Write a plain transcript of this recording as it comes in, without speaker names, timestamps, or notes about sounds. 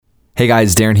Hey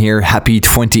guys, Darren here. Happy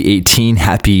 2018.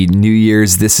 Happy New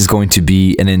Year's. This is going to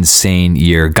be an insane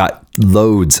year. Got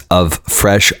loads of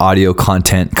fresh audio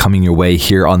content coming your way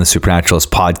here on the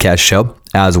Supernaturalist podcast show,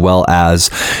 as well as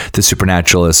the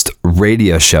Supernaturalist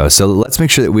radio show. So let's make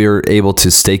sure that we are able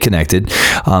to stay connected.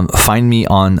 Find me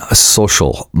on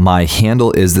social. My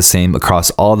handle is the same across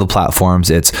all the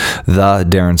platforms. It's The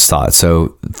Darren Stott.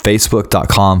 So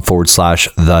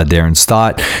Facebook.com/The Darren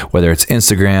Stott, whether it's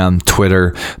Instagram,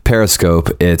 Twitter, Periscope,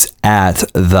 it's at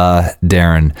The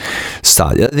Darren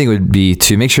Stott. The other thing would be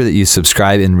to make sure that you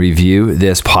subscribe and review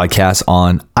this podcast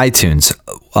on iTunes.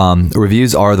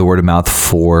 Reviews are the word of mouth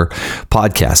for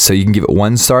podcasts. So you can give it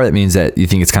 1 star. That means that you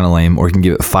think it's kind of lame, or you can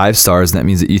give it 5 stars. And that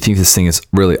means that you think this thing is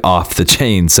really off the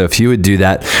chain. So if you would do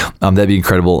that, that'd be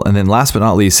incredible. And then last but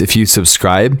not least, if you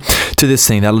subscribe to this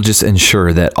thing, that'll just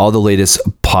ensure that all the latest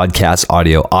podcast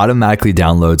audio automatically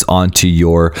downloads onto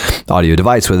your audio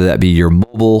device, whether that be your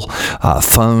mobile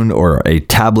phone or a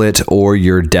tablet or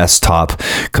your desktop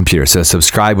computer. So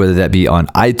subscribe, whether that be on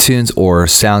iTunes or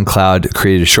SoundCloud.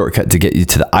 Create a shortcut to get you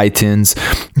to the iTunes.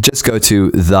 Just go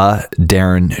to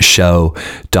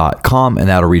thedarrenshow.com and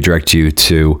that'll redirect you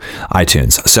to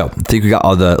iTunes. So I think we got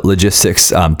all the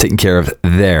logistics taken care of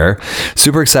there.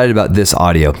 Super excited about this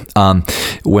audio.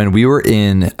 When we were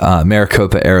in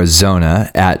Maricopa, Arizona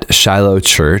at Shiloh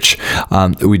Church,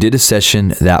 we did a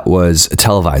session that was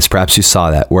televised. Perhaps you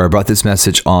saw that, where I brought this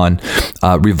message on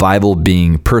revival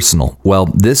being personal. Well,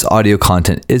 this audio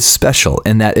content is special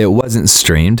in that it wasn't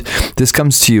streamed. This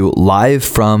comes to you live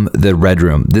from the Red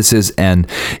Room. This is an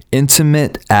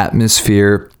intimate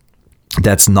atmosphere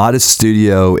that's not a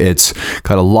studio. It's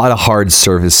got a lot of hard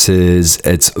surfaces.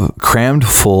 It's crammed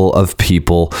full of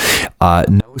people,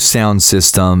 no sound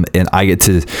system, and I get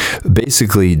to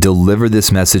basically deliver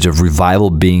this message of revival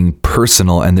being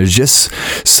personal. And there's just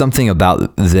something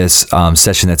about this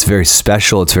session that's very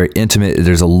special. It's very intimate.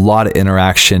 There's a lot of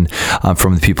interaction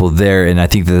from the people there, and I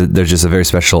think that there's just a very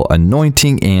special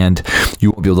anointing, and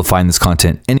you won't be able to find this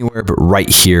content anywhere but right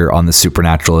here on the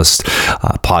Supernaturalist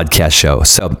podcast show.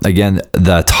 So again,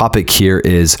 the topic here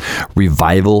is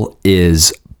revival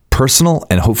is personal,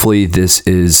 and hopefully this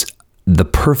is the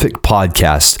perfect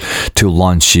podcast to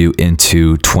launch you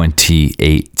into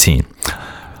 2018.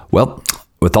 Well,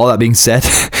 with all that being said,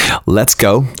 let's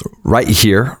go right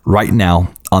here, right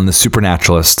now on the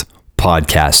Supernaturalist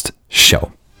podcast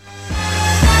show.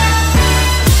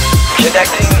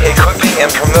 Connecting, equipping,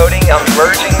 and promoting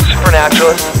emerging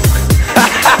supernaturalists.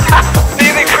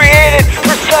 Being created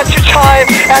for such a time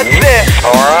as this.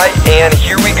 All right, and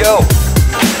here we go.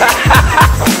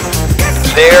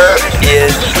 There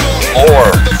is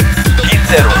more. He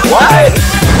said, what?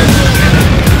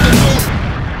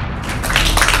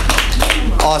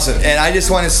 Awesome. And I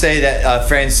just want to say that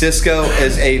Francisco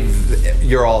is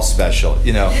you're all special.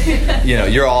 You know,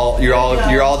 you're all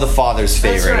the Father's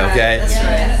favorite. That's right. Okay. That's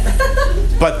right.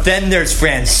 But then there's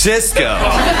Francisco.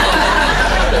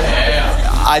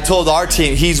 I told our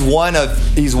team he's one of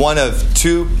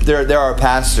two. There are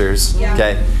pastors. Yeah.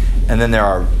 Okay, and then there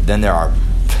are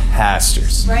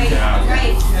pastors. Right. Yeah.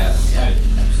 Right.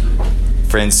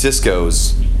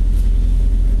 Francisco's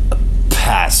a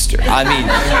pastor. I mean,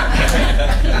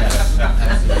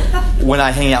 when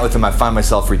I hang out with him, I find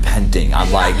myself repenting. I'm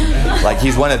like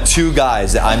he's one of two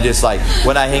guys that I'm just like,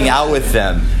 when I hang out with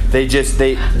them, it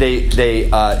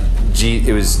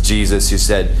was Jesus who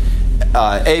said,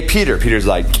 hey, Peter. Peter's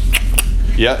like,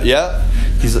 yeah.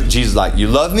 Jesus like, you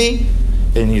love me?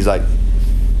 And he's like,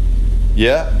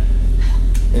 yeah.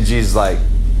 And Jesus like,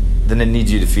 then I need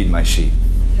you to feed my sheep.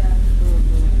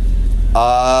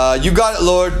 You got it,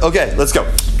 Lord. Okay, let's go.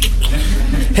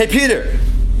 Hey, Peter.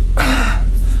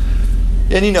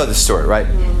 And you know the story, right?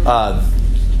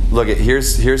 Look,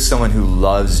 here's someone who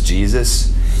loves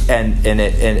Jesus, and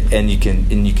you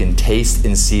can taste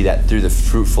and see that through the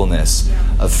fruitfulness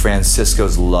of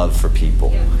Francisco's love for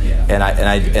people. And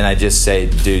I just say,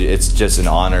 dude, it's just an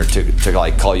honor to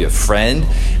like call you a friend,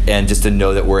 and just to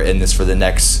know that we're in this for the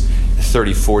next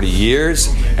 30, 40 years,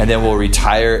 and then we'll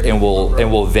retire and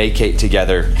we'll vacate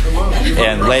together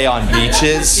and lay on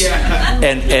beaches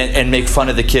and make fun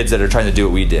of the kids that are trying to do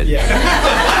what we did.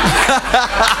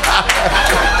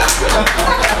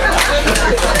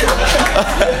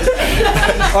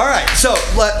 All right, so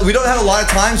we don't have a lot of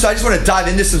time, so I just want to dive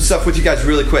into some stuff with you guys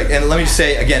really quick. And let me just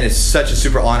say again, it's such a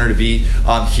super honor to be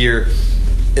here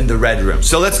in the red room.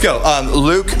 So let's go.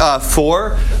 Luke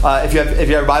 4. If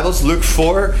you have Bibles, Luke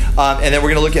 4, and then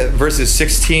we're going to look at verses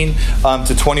 16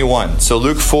 to 21. So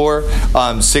Luke 4,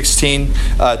 16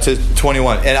 to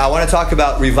 21. And I want to talk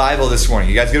about revival this morning.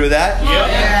 You guys good with that?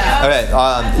 Yeah. All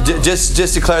right.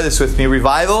 Just declare this with me.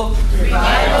 Revival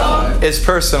is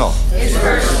personal. It's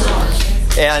personal.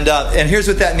 And here's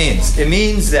what that means. It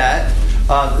means that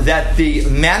the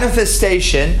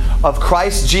manifestation of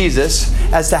Christ Jesus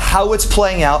as to how it's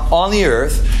playing out on the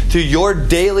earth through your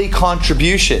daily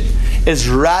contribution is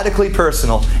radically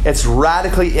personal. It's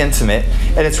radically intimate,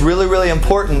 and it's really, really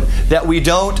important that we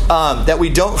don't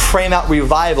frame out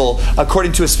revival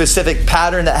according to a specific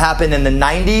pattern that happened in the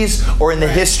 90s or in the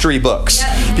history books.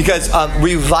 Because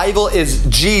revival is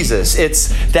Jesus. It's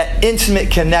that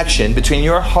intimate connection between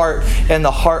your heart and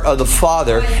the heart of the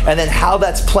Father, and then how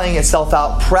that's playing itself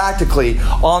out practically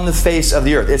on the face of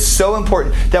the earth. It's so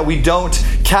important that we don't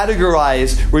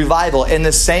categorize revival in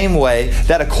the same way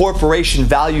that a corporation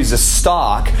values a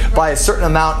stock by a certain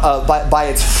amount of by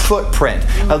its footprint.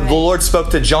 The Lord spoke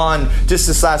to John just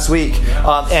this last week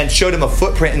and showed him a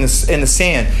footprint in the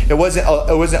sand. It wasn't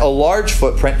a large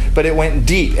footprint, but it went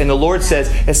deep. And the Lord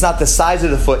says it's not the size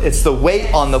of the foot; it's the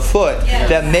weight on the foot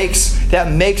that makes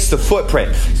the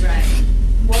footprint. That's right.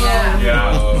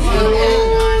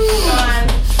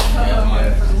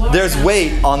 There's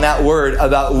weight on that word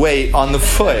about weight on the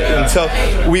foot. And so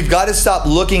we've got to stop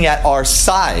looking at our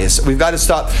size. We've got to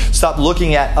stop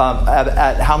looking at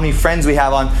how many friends we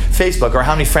have on Facebook or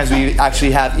how many friends we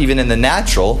actually have even in the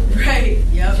natural. Right.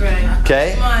 Yep. Right.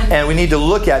 Okay? And we need to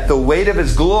look at the weight of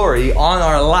His glory on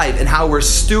our life and how we're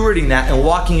stewarding that and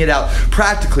walking it out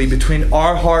practically between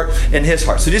our heart and His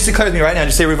heart. So just declare with me right now.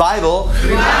 Just say revival.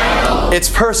 It's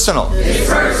personal. It's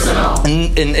personal.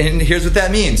 And here's what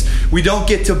that means. We don't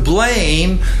get to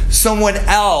blame someone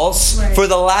else for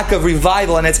the lack of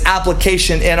revival and its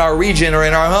application in our region or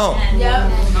in our home.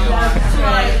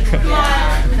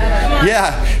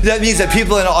 Yeah, that means that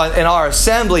people in our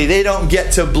assembly, they don't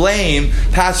get to blame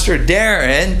Pastor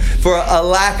Darren for a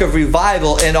lack of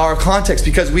revival in our context,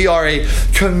 because we are a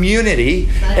community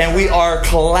and we are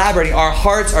collaborating. Our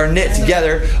hearts are knit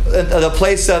together. The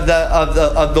place of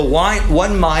the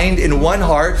one mind and one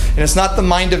heart, and it's not the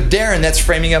mind of Darren that's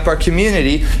framing up our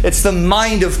community. It's the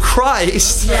mind of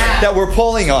Christ that we're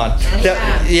pulling on.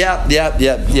 I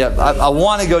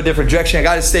want to go a different direction. I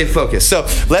got to stay focused. So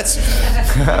let's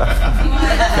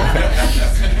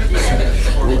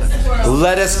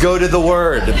let us go to the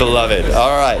Word, beloved.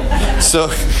 All right. So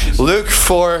Luke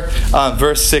 4,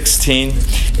 verse 16,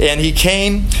 and he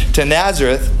came to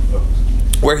Nazareth,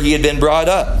 where he had been brought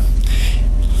up,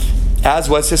 as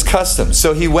was his custom.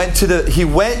 So he went to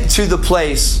the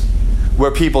place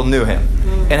where people knew him.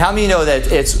 And how many know that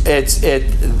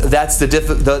that's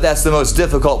the most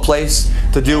difficult place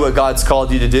to do what God's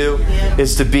called you to do,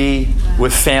 is to be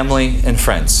with family and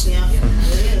friends.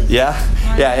 Yeah,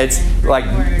 it's like,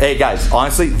 hey guys,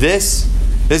 honestly, this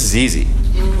is easy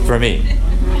for me.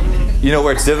 You know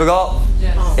where it's difficult?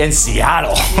 In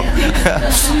Seattle.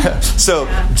 So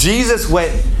Jesus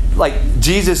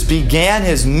began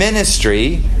his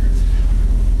ministry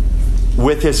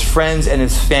with his friends and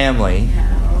his family.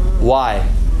 Why?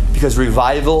 Because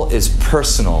revival is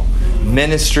personal.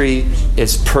 Ministry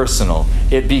is personal.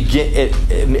 It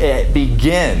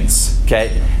begins,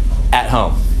 okay, at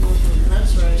home.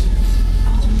 That's right.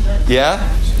 Yeah?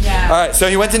 All right, so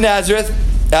he went to Nazareth,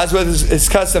 as was his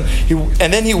custom.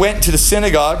 And then he went to the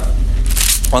synagogue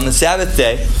on the Sabbath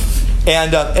day.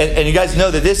 And you guys know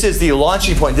that this is the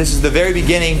launching point. This is the very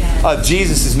beginning of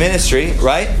Jesus' ministry,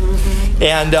 right?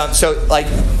 And so, like,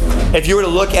 if you were to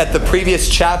look at the previous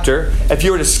chapter, if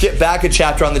you were to skip back a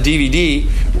chapter on the DVD,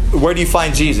 where do you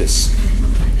find Jesus?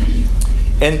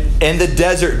 In the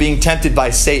desert, being tempted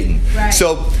by Satan. Right.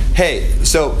 So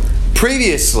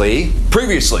previously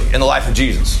in the life of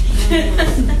Jesus,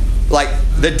 like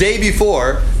the day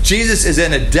before, Jesus is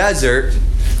in a desert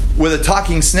with a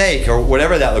talking snake or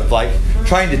whatever that looked like,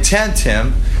 trying to tempt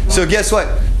him. So guess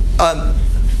what?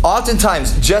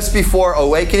 Oftentimes, just before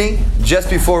awakening,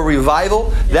 just before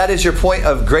revival, that is your point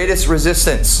of greatest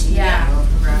resistance. Yeah.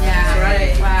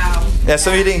 Right. Wow. Yeah,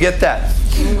 some of you didn't get that.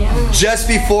 Just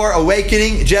before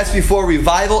awakening, just before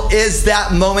revival, is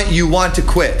that moment you want to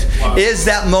quit. Is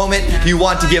that moment you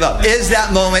want to give up. Is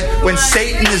that moment when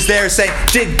Satan is there saying,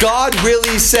 did God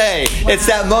really say? It's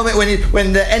that moment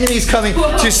when the enemy's coming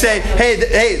to say, hey,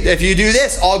 if you do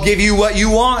this, I'll give you what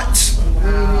you want.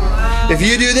 If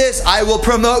you do this, I will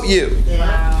promote you.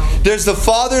 There's the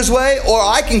Father's way, or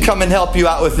I can come and help you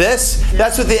out with this.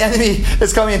 That's what the enemy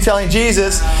is coming and telling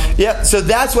Jesus. Yep. So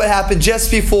that's what happened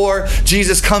just before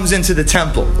Jesus comes into the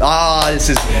temple.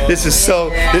 This is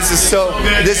so epic.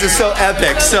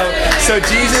 So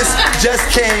Jesus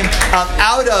just came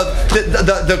out of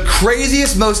the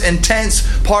craziest, most intense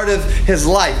part of his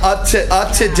life up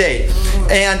to date,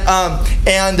 and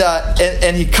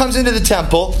he comes into the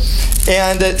temple,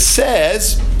 and it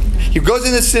says he goes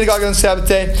into the synagogue on the Sabbath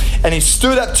day, and he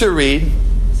stood up to read,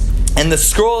 and the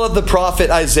scroll of the prophet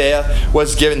Isaiah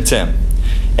was given to him,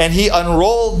 and he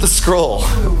unrolled the scroll.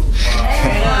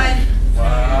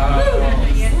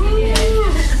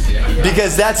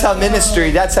 Because that's how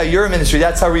ministry, that's how your ministry,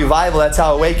 that's how revival, that's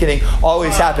how awakening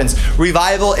always happens.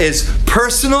 Revival is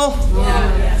personal.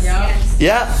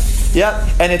 Yeah.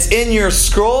 And it's in your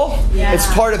scroll. Yeah. It's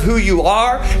part of who you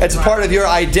are. It's a part of your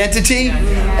identity.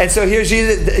 And so here's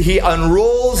Jesus. He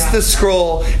unrolls the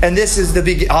scroll, and this is the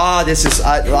beginning. I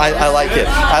like it.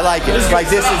 I like it. Like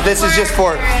this is just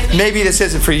for, maybe this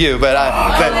isn't for you, but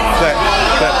I've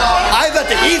got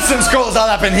to eat some scrolls all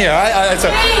up in here. I'll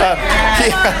take it.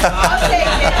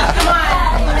 Come on.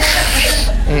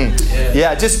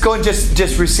 Yeah, just go and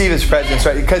just receive his presence,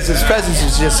 right? Because his presence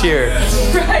is just here.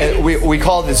 And we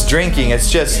call this drinking.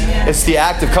 It's the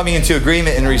act of coming into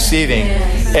agreement and receiving.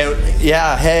 And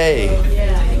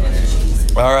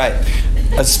all right.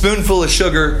 A spoonful of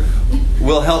sugar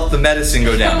will help the medicine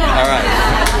go down. All right.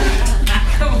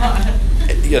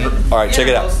 All right, check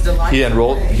it out. He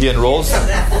unrolls.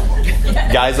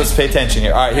 Guys, let's pay attention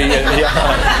here. All right,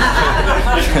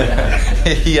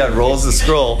 he unrolls the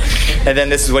scroll, and then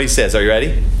this is what he says. Are you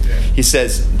ready? He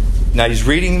says, now he's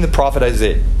reading the prophet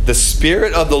Isaiah. The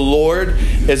Spirit of the Lord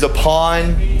is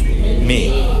upon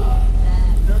me,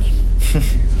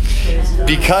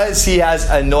 because he has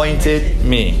anointed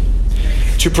me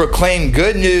to proclaim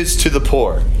good news to the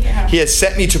poor. He has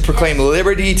sent me to proclaim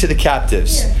liberty to the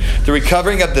captives, the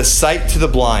recovering of the sight to the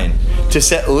blind, to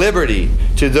set liberty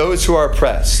to those who are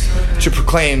oppressed, to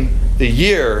proclaim the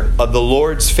year of the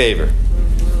Lord's favor.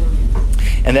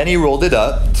 And then he rolled it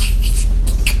up,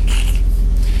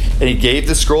 and he gave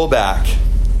the scroll back,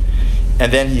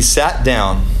 and then he sat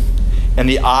down, and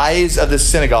the eyes of the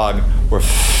synagogue were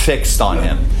fixed on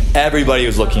him. Everybody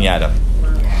was looking at him.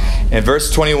 In verse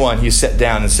 21, he sat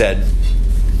down and said,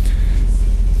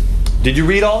 did you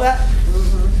read all that?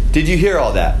 Mm-hmm. Did you hear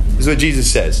all that? This is what Jesus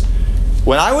says.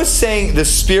 When I was saying the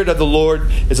Spirit of the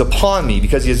Lord is upon me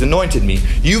because he has anointed me,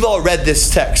 you've all read this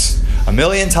text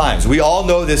 1,000,000 times. We all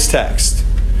know this text.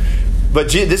 But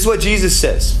this is what Jesus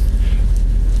says.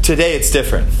 Today it's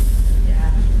different.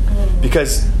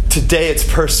 Because today it's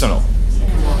personal.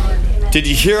 Did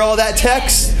you hear all that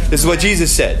text? This is what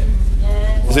Jesus said.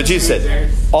 This is what Jesus said.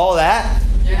 All that?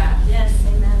 Yes,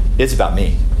 amen. It's about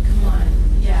me.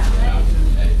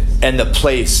 And the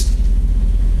place,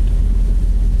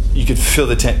 you could feel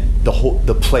the whole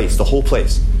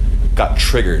place got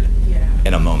triggered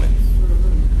in a moment.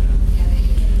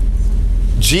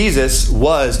 Jesus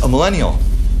was a millennial.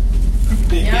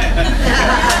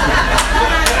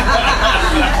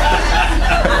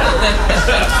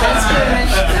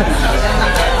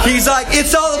 He's like,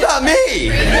 it's all about me.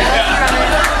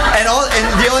 And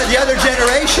the other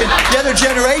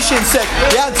generation said,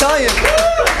 yeah, I'm telling you,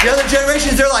 the other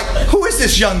generations, they're like, who is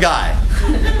this young guy?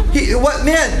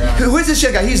 Who is this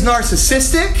young guy? He's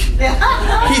narcissistic.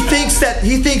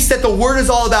 He thinks that the word is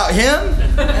all about him.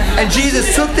 And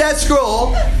Jesus took that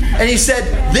scroll and he said,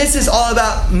 this is all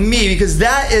about me, because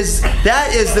that is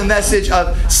the message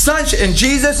of sonship. And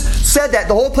Jesus said that.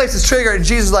 The whole place is triggered, and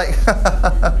Jesus is like,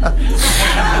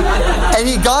 and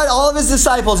he got all of his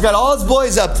disciples, got all his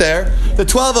boys up there, the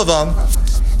 12 of them,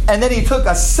 and then he took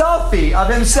a selfie of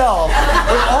himself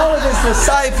with all of his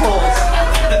disciples,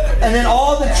 and then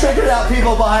all the triggered out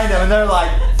people behind him, and they're like,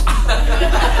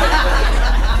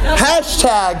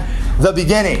 hashtag the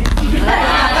beginning.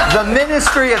 The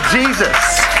ministry of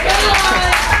Jesus.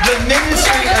 The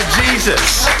ministry of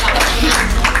Jesus.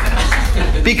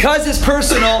 Because it's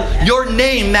personal, your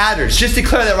name matters. Just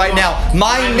declare that right now.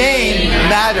 My name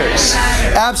matters.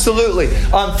 Absolutely.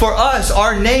 For us,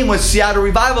 our name was Seattle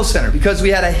Revival Center because we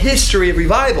had a history of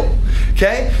revival.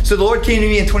 Okay? So the Lord came to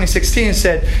me in 2016 and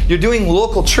said, you're doing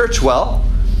local church well,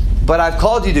 but I've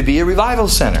called you to be a revival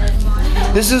center.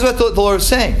 This is what the Lord is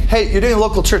saying. Hey, you're doing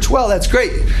local church well. That's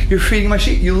great. You're feeding my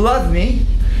sheep. You love me.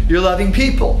 You're loving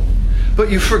people.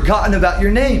 But you've forgotten about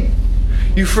your name.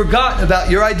 You've forgotten about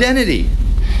your identity.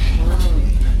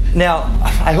 Now,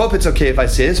 I hope it's okay if I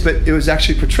say this, but it was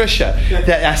actually Patricia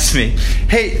that asked me,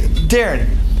 hey, Darren,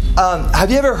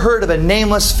 have you ever heard of a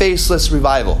nameless, faceless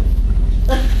revival?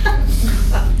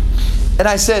 And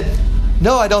I said,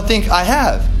 no, I don't think I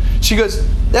have. She goes,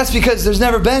 that's because there's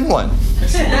never been one.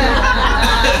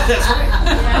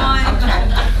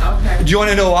 Do you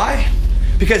want to know why?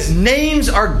 Because names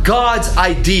are God's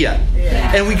idea.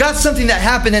 And we got something that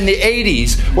happened in the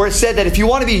 80s where it said that if you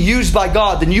want to be used by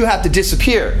God, then you have to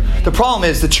disappear. The problem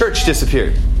is the church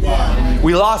disappeared.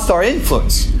 We lost our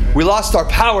influence. We lost our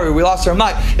power. We lost our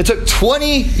might. It took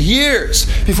 20 years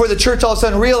before the church all of a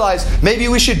sudden realized maybe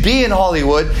we should be in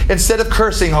Hollywood instead of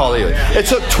cursing Hollywood. It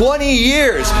took 20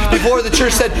 years before the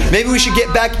church said maybe we should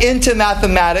get back into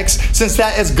mathematics since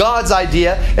that is God's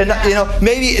idea. And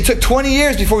maybe it took 20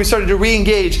 years before we started to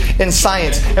re-engage in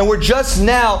science. And we're just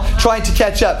now trying to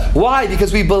catch up. Why?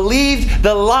 Because we believed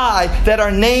the lie that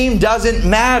our name doesn't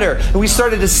matter. And we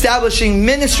started establishing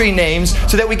ministry names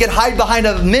so that we could hide behind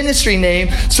a ministry name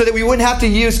so that we wouldn't have to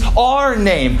use our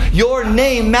name. Your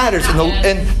name matters.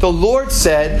 And the Lord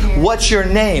said, what's your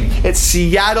name? It's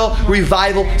Seattle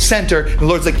Revival Center. And the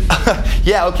Lord's like,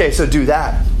 yeah, okay, so do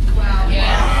that.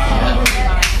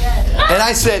 And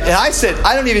I said,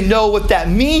 I don't even know what that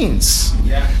means.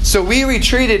 So we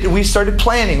retreated and we started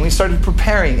planning. We started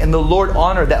preparing. And the Lord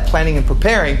honored that planning and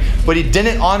preparing, but He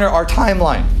didn't honor our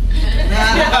timeline.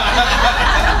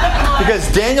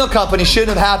 Because Daniel Company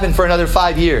shouldn't have happened for another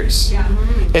 5 years.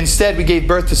 Instead, we gave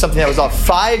birth to something that was a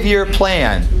 5-year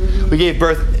plan. We gave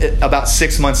birth about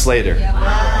 6 months later.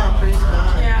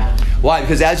 Why?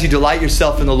 Because as you delight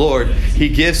yourself in the Lord, He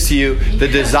gives to you the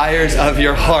desires of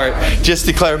your heart. Just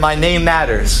declare, my name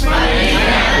matters.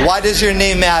 Why does your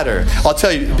name matter? I'll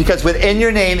tell you, because within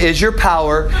your name is your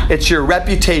power, it's your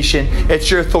reputation, it's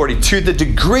your authority. To the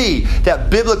degree that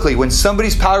biblically, when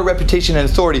somebody's power, reputation, and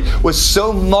authority was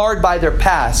so marred by their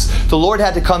past, the Lord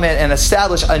had to come in and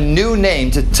establish a new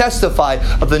name to testify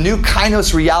of the new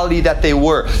kainos reality that they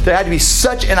were. There had to be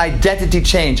such an identity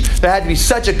change. There had to be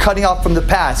such a cutting off from the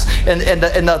past. And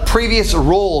the previous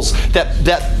roles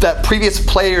that previous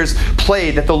players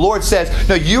played, that the Lord says,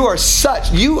 no, you are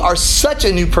such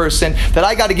a new person that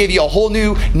I got to give you a whole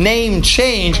new name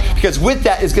change, because with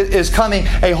that is coming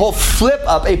a whole flip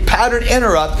up, a pattern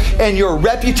interrupt in your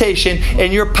reputation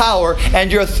and your power and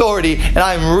your authority. And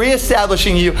I am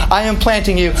reestablishing you. I am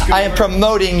planting you. I am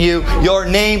promoting you. Your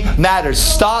name matters.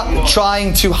 Stop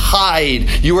trying to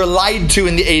hide. You were lied to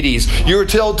in the 80s. You were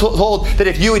told that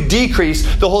if you would decrease,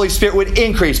 the Holy Spirit would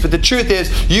increase. But the truth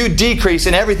is, you decrease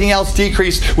and everything else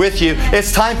decrease with you.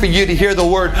 It's time for you to hear the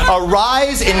word,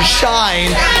 arise and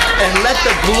shine, and let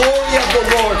the glory of the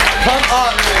Lord come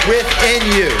up within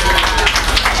you.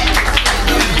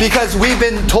 Because we've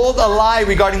been told a lie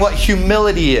regarding what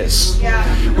humility is.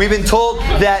 We've been told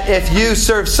that if you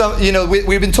serve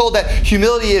we've been told that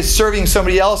humility is serving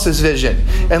somebody else's vision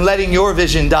and letting your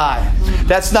vision die.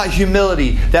 That's not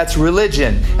humility, that's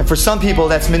religion. And for some people,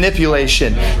 that's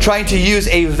manipulation. Trying to use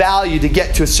a value to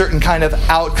get to a certain kind of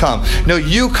outcome. No,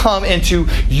 you come into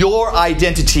your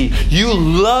identity. You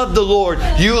love the Lord.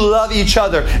 You love each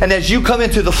other. And as you come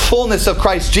into the fullness of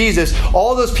Christ Jesus,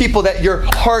 all those people that your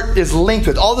heart is linked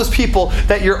with, all those people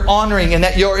that you're honoring and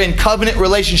that you're in covenant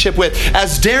relationship with,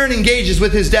 as Darren engages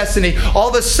with his destiny, all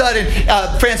of a sudden,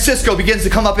 Francisco begins to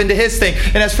come up into his thing.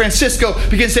 And as Francisco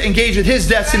begins to engage with his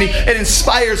destiny, it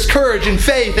inspires courage and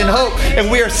faith and hope. And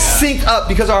we are synced up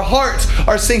because our hearts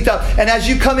are synced up. And as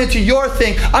you come into your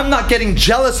thing, I'm not getting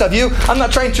jealous of you. I'm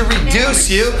not trying to reduce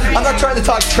you. I'm not trying to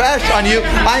talk trash on you.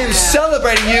 I am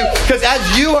celebrating you, because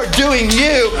as you are doing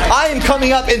you, I am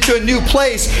coming up into a new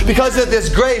place because of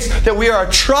this grace that we are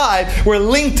a tribe. We're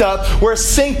linked up. We're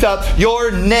synced up.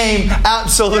 Your name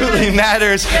absolutely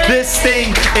matters. This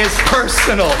thing is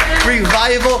personal.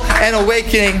 Revival and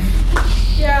awakening.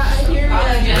 Yeah, I hear you.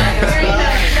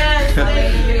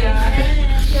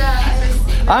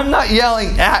 I'm not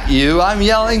yelling at you. I'm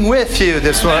yelling with you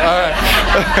this one. All right.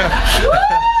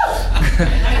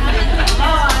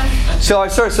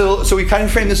 So we kind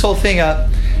of framed this whole thing up,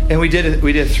 and we did a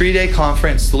 3-day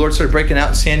conference. The Lord started breaking out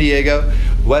in San Diego,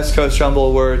 West Coast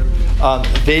Rumble Word.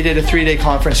 They did a 3-day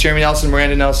conference. Jeremy Nelson,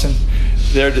 Miranda Nelson.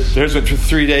 Theirs went from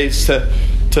 3 days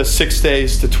to 6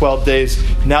 days to 12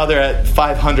 days. Now they're at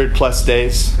 500 plus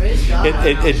days.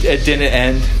 It didn't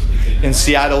end. In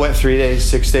Seattle went 3 days,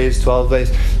 6 days, 12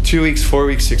 days, 2 weeks, 4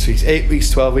 weeks, 6 weeks, 8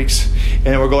 weeks, 12 weeks, and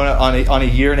then we're going on a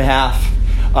year and a half.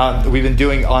 We've been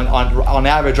doing on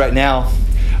average right now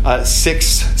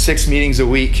 6 meetings a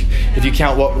week, if you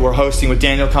count what we're hosting with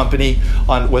Daniel Company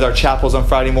with our chapels on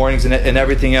Friday mornings and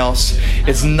everything else.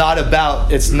 It's not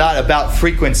about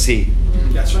frequency.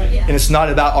 That's right. And it's not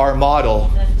about our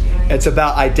model. It's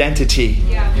about identity.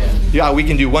 Yeah, we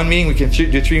can do 1 meeting, we can do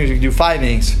 3 meetings, we can do 5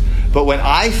 meetings. But when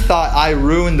I thought I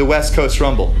ruined the West Coast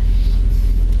Rumble,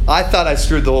 I thought I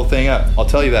screwed the whole thing up. I'll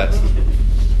tell you that.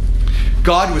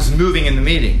 God was moving in the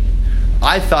meeting.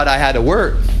 I thought I had a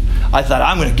word. I thought,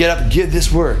 I'm going to get up and give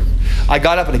this word. I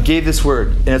got up and I gave this word.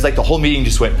 And it's like the whole meeting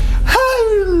just went,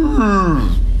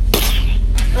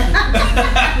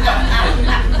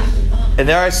 and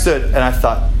there I stood and I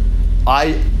thought,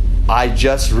 I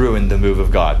just ruined the move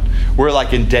of God. We're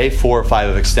like in day 4 or 5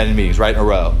 of extended meetings right in a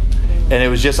row. And it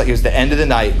was just like, it was the end of the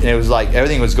night. And it was like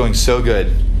everything was going so good.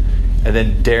 And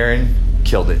then Darren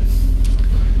killed it.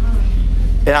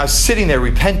 And I was sitting there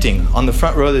repenting on the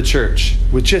front row of the church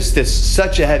with just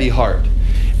such a heavy heart.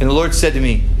 And the Lord said to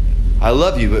me, I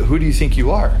love you, but who do you think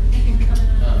you are?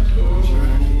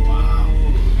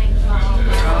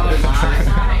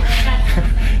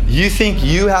 You think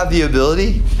you have the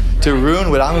ability to ruin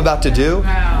what I'm about to do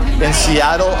in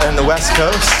Seattle and the West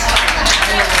Coast?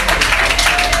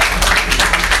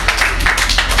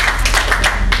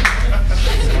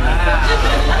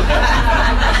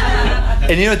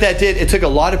 And you know what that did? It took a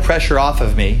lot of pressure off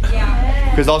of me.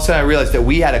 Because all of a sudden I realized that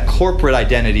we had a corporate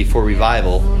identity for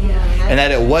revival. And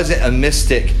that it wasn't a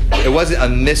mystic,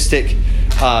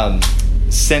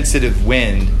 sensitive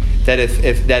wind that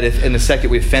if in the second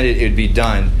we offended, it would be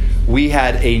done. We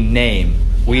had a name.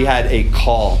 We had a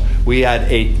call. We had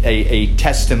a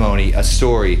testimony, a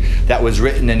story that was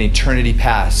written in eternity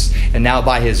past. And now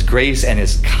by His grace and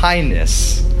His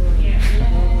kindness,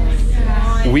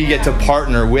 we get to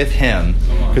partner with Him,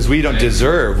 because we don't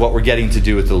deserve what we're getting to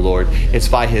do with the Lord. It's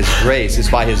by His grace.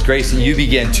 It's by His grace that you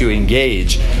begin to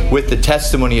engage with the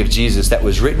testimony of Jesus that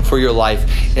was written for your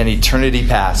life in eternity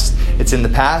past. It's in the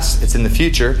past. It's in the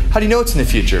future. How do you know it's in the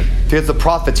future? Because the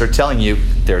prophets are telling you,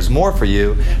 there's more for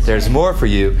you. There's more for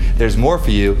you. There's more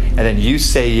for you. And then you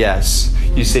say yes.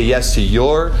 You say yes to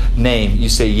your name. You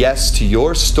say yes to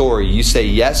your story. You say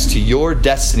yes to your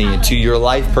destiny and to your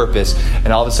life purpose.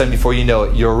 And all of a sudden, before you know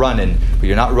it, you're running. But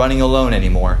you're not running alone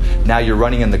anymore. Now you're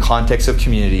running in the context of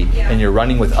community. And you're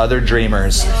running with other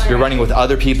dreamers. You're running with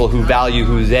other people who value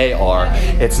who they are.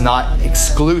 It's not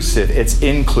exclusive. It's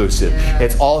inclusive.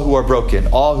 It's all who are broken.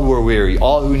 All who are weary.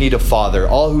 All who need a father.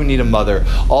 All who need a mother.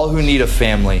 All who need a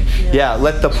family. Yeah,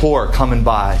 let the poor come and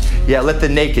buy. Yeah, let the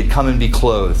naked come and be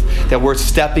clothed. That we're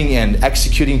stepping in,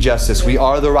 executing justice. We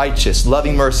are the righteous,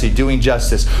 loving mercy, doing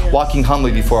justice, walking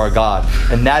humbly before our God.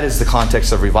 And that is the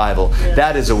context of revival.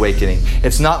 That is awakening.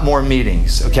 It's not more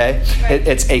meetings, okay?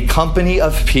 It's a company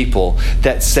of people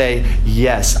that say,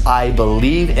 yes, I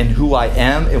believe in who I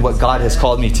am and what God has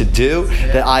called me to do,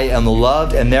 that I am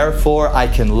loved, and therefore I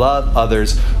can love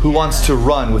others. Who wants to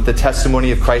run with the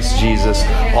testimony of Christ Jesus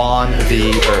on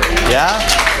the earth? Yeah?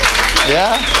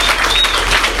 Yeah?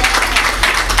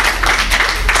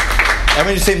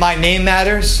 Everyone just say, my name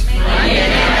matters.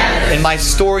 And my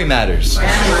story matters.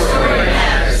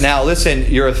 Now listen,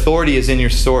 your authority is in your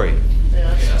story.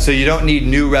 So you don't need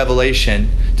new revelation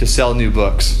to sell new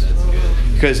books.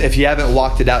 Because if you haven't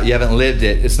walked it out, you haven't lived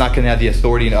it, it's not going to have the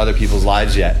authority in other people's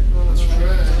lives yet.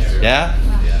 Yeah?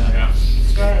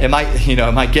 It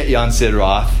might get you on Sid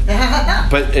Roth,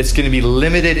 but it's going to be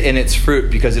limited in its fruit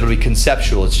because it'll be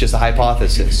conceptual. It's just a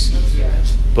hypothesis.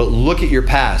 But look at your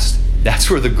past.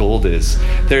 That's where the gold is.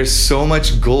 There's so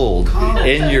much gold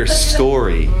in your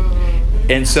story.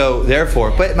 And so,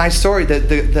 therefore, but my story,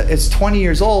 it's 20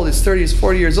 years old, it's 30, it's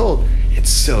 40 years old.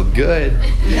 It's so good.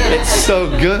 It's so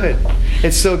good.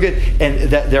 It's so good. And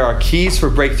there are keys for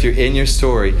breakthrough in your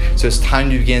story. So it's time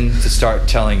to begin to start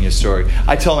telling your story.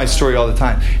 I tell my story all the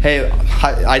time. Hey,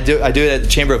 I do it at the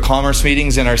Chamber of Commerce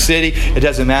meetings in our city. It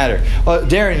doesn't matter. Oh,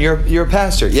 Darren, you're a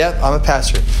pastor. Yep, I'm a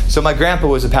pastor. So my grandpa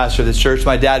was a pastor of this church.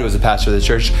 My dad was a pastor of the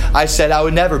church. I said I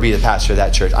would never be the pastor of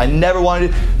that church. I never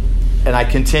wanted to. And I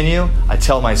continue. I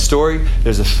tell my story.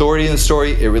 There's authority in the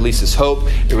story. It releases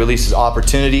hope. It releases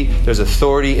opportunity. There's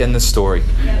authority in the story.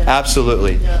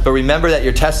 Absolutely. But remember that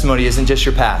your testimony isn't just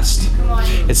your past.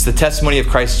 It's the testimony of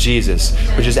Christ Jesus,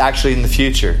 which is actually in the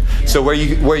future. So where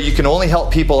you can only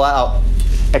help people out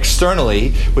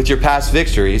externally with your past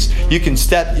victories, you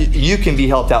can be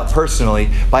helped out personally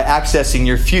by accessing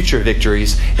your future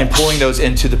victories and pulling those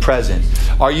into the present.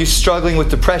 Are you struggling with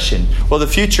depression? Well, the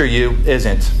future you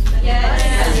isn't. Yes.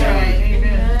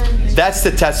 That's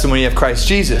the testimony of Christ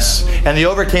Jesus. And they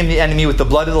overcame the enemy with the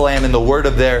blood of the Lamb and the word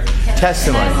of their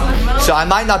testimony. So I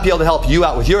might not be able to help you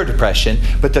out with your depression,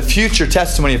 but the future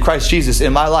testimony of Christ Jesus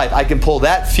in my life, I can pull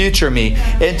that future me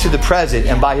into the present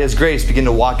and by His grace begin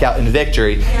to walk out in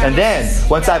victory. And then,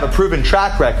 once I have a proven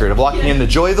track record of walking in the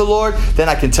joy of the Lord, then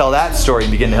I can tell that story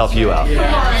and begin to help you out. Yeah.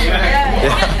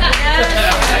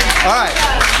 All right.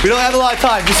 We don't have a lot of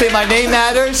time. You say, my name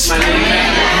matters.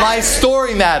 My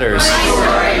story matters.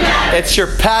 It's your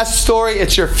past story.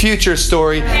 It's your future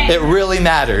story. It really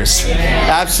matters.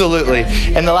 Absolutely.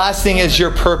 And the last thing is your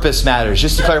purpose matters.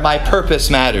 Just declare, my purpose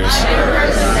matters.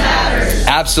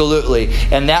 Absolutely.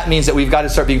 And that means that we've got to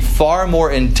start being far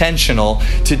more intentional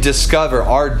to discover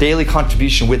our daily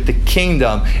contribution with the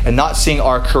kingdom and not seeing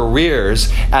our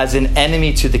careers as an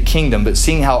enemy to the kingdom, but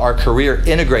seeing how our career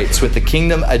integrates with the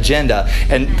kingdom agenda.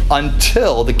 And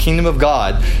until the kingdom of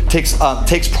God takes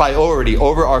priority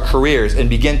over our careers and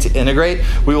begin to integrate,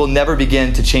 we will never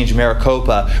begin to change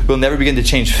Maricopa. We'll never begin to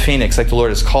change Phoenix like the Lord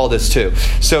has called us to.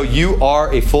 So you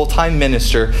are a full-time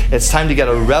minister. It's time to get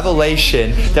a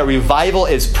revelation that revival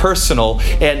is personal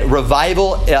and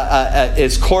revival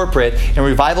is corporate, and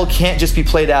revival can't just be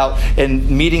played out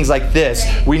in meetings like this.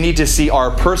 We need to see our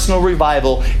personal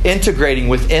revival integrating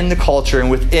within the culture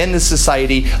and within the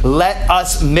society. Let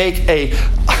us make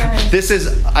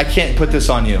I can't put this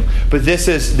on you, but this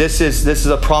is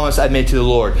a promise I made to the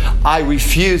Lord. I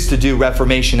refuse to do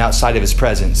reformation outside of His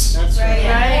presence. That's right.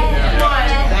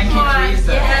 Thank you,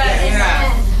 Jesus.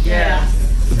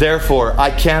 Yes. Therefore, I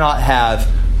cannot have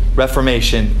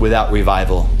reformation without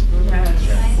revival.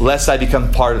 Lest I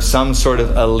become part of some sort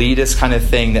of elitist kind of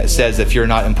thing that says if you're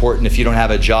not important, if you don't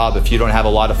have a job, if you don't have a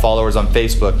lot of followers on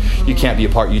Facebook, you can't be a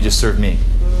part, you just serve me.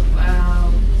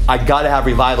 I got to have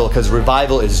revival because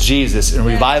revival is Jesus, and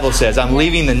revival says I'm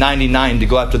leaving the 99 to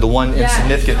go after the one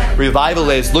insignificant. Revival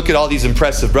is, look at all these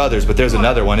impressive brothers, but there's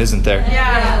another one, isn't there?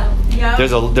 Yeah.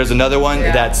 There's another one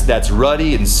that's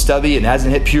ruddy and stubby and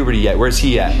hasn't hit puberty yet. Where's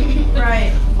he at?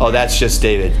 Right. Oh, that's just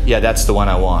David. Yeah, that's the one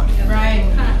I want. Right.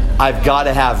 I've got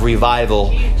to have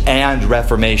revival and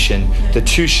reformation. The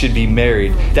two should be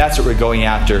married. That's what we're going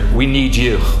after. We need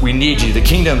you. We need you. The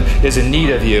kingdom is in need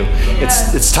of you.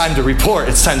 It's time to report.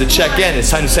 It's time to check in.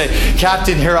 It's time to say,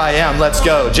 Captain, here I am. Let's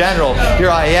go. General, here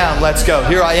I am. Let's go.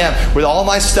 Here I am with all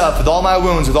my stuff, with all my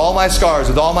wounds, with all my scars,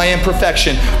 with all my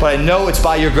imperfection. But I know it's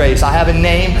by your grace. I have a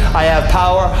name. I have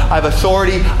power. I have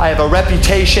authority. I have a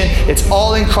reputation. It's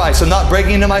all in Christ. I'm not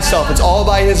breaking into myself. It's all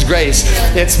by His grace.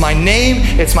 It's my name.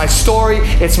 It's my story.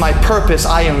 It's my purpose.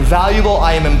 I am valuable.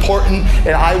 I am important.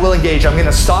 And I will engage. I'm going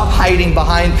to stop hiding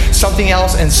behind something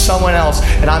else and someone else.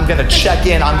 And I'm going to check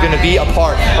in. I'm going to be a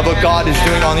part of what God is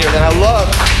doing on the earth. And I love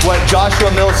what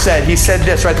Joshua Mills said. He said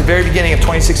this right at the very beginning of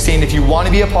 2016. If you want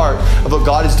to be a part of what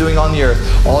God is doing on the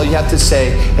earth, all you have to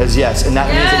say is yes. And that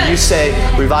means that you say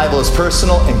revival is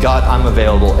personal and God, I'm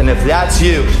available. And if that's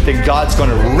you, then God's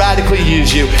going to radically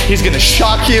use you. He's going to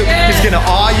shock you. He's going to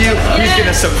awe you. He's going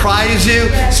to surprise you.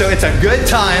 So it's a good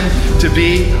time to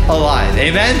be alive.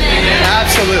 Amen?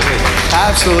 Absolutely.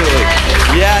 Absolutely.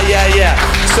 Yeah.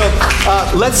 So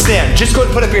let's stand. Just go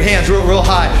and put up your hands real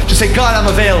high. Just say, God, I'm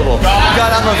available.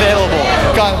 God, I'm available.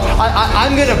 God,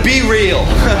 I'm going to be real.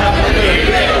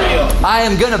 I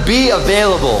am going to be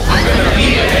available.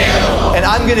 And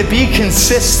I'm going to be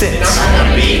consistent.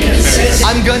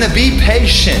 I'm going to be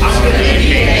patient.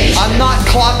 I'm not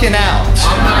clocking out.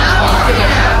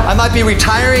 I might be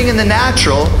retiring in the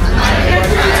natural,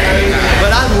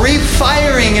 but I'm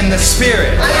refiring in the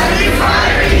spirit.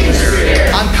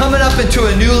 I'm coming up into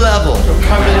a new level.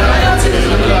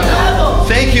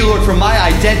 Thank you, Lord, for my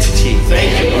identity.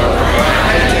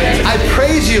 I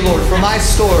praise you, Lord, for my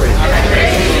story.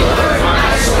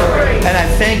 And I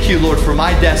thank you, Lord, for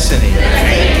my destiny.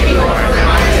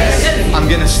 I'm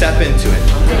going to step into it.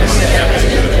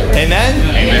 Amen?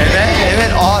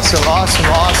 Amen. Awesome.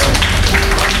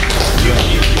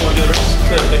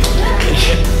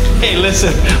 Hey,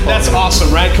 listen, that's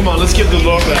awesome, right? Come on, let's give the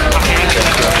Lord a hand.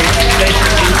 Thank you,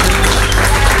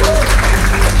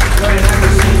 Jesus.